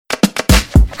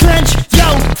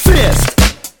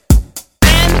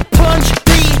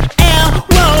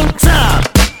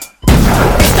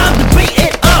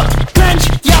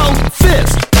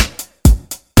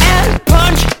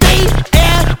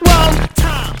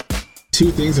Two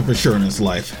things are for sure in this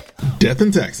life: death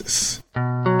and taxes.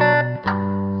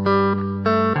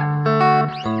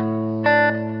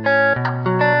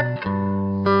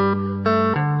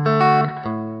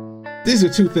 These are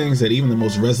two things that even the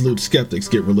most resolute skeptics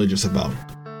get religious about.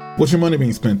 What's your money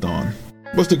being spent on?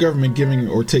 What's the government giving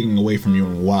or taking away from you,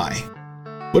 and why?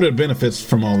 What are the benefits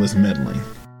from all this meddling?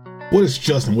 What is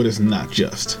just and what is not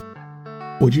just?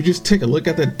 Would you just take a look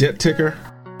at that debt ticker?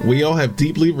 We all have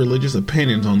deeply religious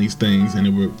opinions on these things, and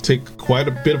it would take quite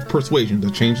a bit of persuasion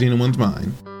to change anyone's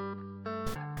mind.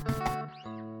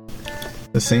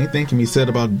 The same thing can be said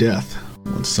about death.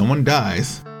 When someone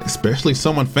dies, especially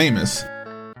someone famous,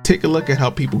 take a look at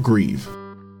how people grieve.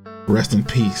 Rest in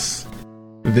peace.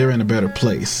 They're in a better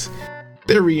place.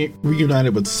 They're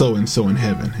reunited with so-and-so in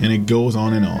heaven, and it goes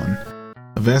on and on.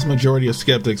 A vast majority of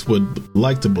skeptics would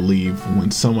like to believe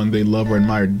when someone they love or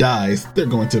admire dies, they're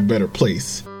going to a better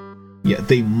place. Yet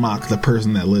they mock the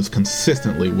person that lives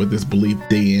consistently with this belief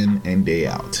day in and day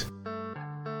out.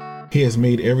 He has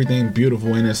made everything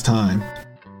beautiful in his time.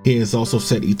 He has also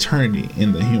set eternity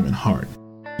in the human heart.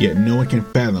 Yet no one can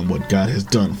fathom what God has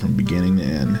done from beginning to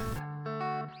end.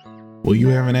 Will you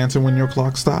have an answer when your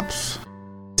clock stops?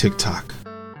 Tick tock,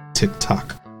 tick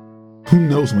tock. Who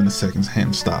knows when the second's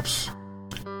hand stops?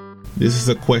 This is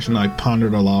a question I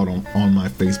pondered aloud on my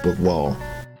Facebook wall.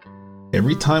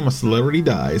 Every time a celebrity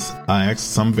dies, I ask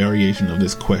some variation of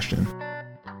this question.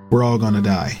 We're all gonna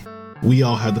die. We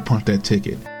all have to punch that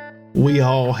ticket. We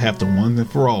all have to once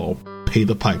and for all pay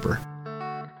the piper.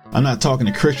 I'm not talking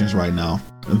to Christians right now,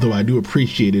 though I do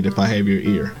appreciate it if I have your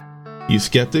ear. You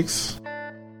skeptics,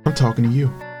 I'm talking to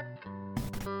you.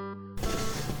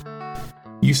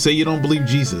 You say you don't believe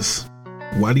Jesus.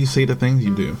 Why do you say the things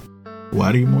you do?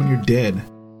 Why do you mourn your dead?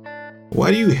 Why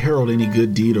do you herald any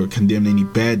good deed or condemn any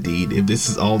bad deed if this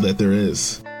is all that there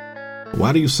is?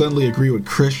 Why do you suddenly agree with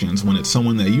Christians when it's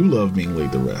someone that you love being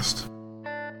laid to rest?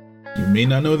 You may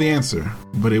not know the answer,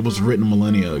 but it was written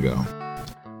millennia ago.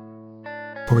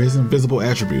 For his invisible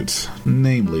attributes,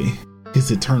 namely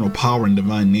his eternal power and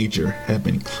divine nature, have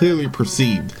been clearly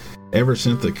perceived ever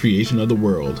since the creation of the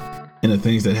world and the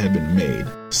things that have been made,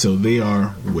 so they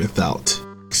are without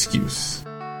excuse.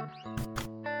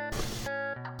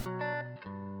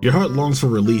 Your heart longs for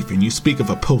relief, and you speak of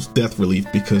a post-death relief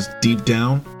because deep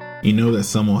down, you know that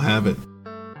some will have it.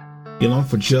 You long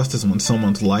for justice when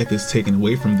someone's life is taken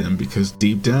away from them because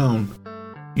deep down,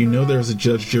 you know there is a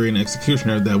judge, jury, and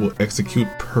executioner that will execute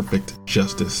perfect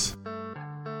justice.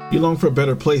 You long for a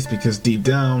better place because deep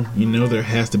down, you know there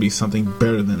has to be something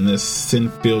better than this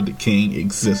sin-filled, decaying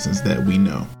existence that we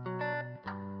know.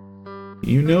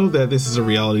 You know that this is a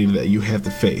reality that you have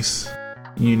to face.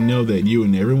 You know that you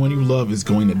and everyone you love is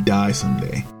going to die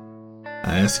someday.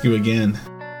 I ask you again,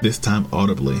 this time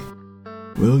audibly,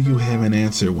 will you have an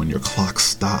answer when your clock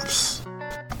stops?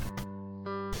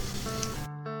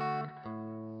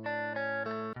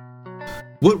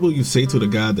 What will you say to the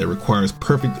God that requires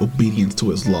perfect obedience to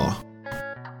his law?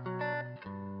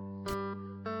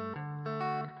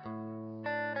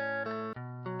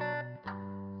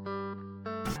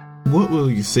 What will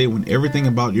you say when everything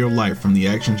about your life, from the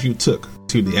actions you took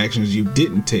to the actions you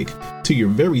didn't take to your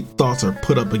very thoughts, are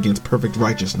put up against perfect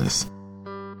righteousness?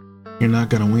 You're not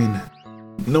gonna win.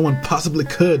 No one possibly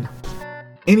could.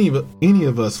 Any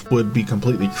of us would be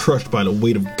completely crushed by the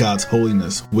weight of God's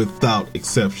holiness without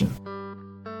exception.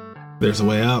 There's a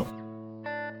way out.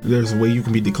 There's a way you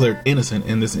can be declared innocent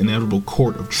in this inevitable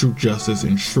court of true justice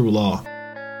and true law.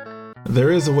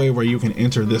 There is a way where you can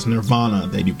enter this nirvana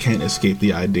that you can't escape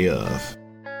the idea of.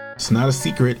 It's not a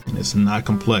secret, and it's not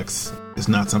complex. It's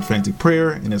not some fancy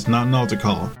prayer, and it's not an altar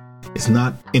call. It's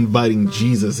not inviting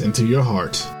Jesus into your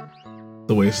heart.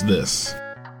 The way is this: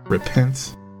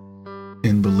 repent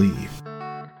and believe.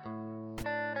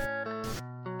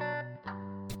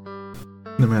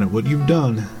 No matter what you've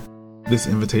done, this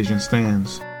invitation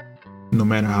stands. No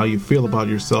matter how you feel about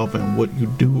yourself and what you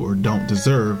do or don't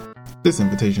deserve, this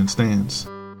invitation stands.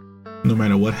 No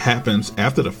matter what happens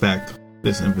after the fact,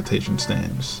 this invitation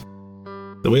stands.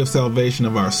 The way of salvation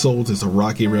of our souls is a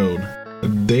rocky road.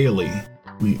 Daily,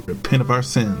 we repent of our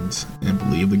sins and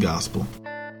believe the gospel.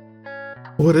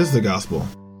 What is the gospel?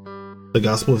 The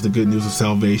gospel is the good news of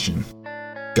salvation.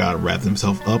 God wrapped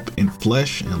himself up in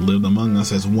flesh and lived among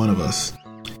us as one of us.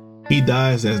 He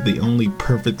dies as the only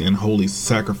perfect and holy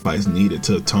sacrifice needed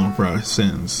to atone for our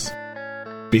sins.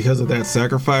 Because of that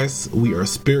sacrifice, we are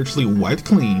spiritually wiped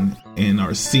clean and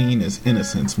are seen as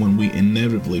innocents when we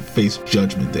inevitably face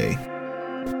Judgment Day.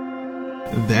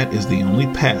 That is the only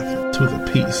path to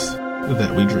the peace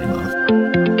that we dream of.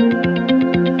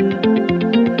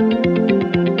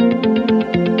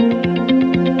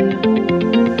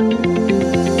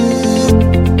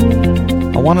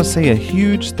 want to say a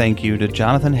huge thank you to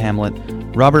Jonathan Hamlet,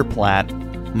 Robert Platt,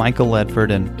 Michael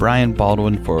Ledford, and Brian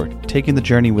Baldwin for taking the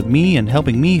journey with me and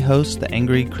helping me host the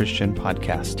Angry Christian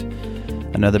podcast.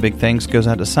 Another big thanks goes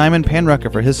out to Simon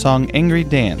Panrucker for his song Angry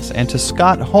Dance, and to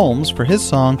Scott Holmes for his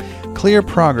song Clear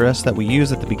Progress that we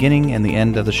use at the beginning and the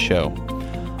end of the show.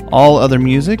 All other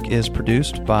music is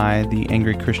produced by the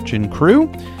Angry Christian crew.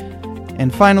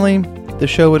 And finally, the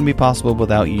show wouldn't be possible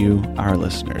without you, our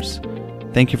listeners.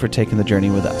 Thank you for taking the journey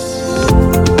with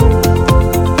us.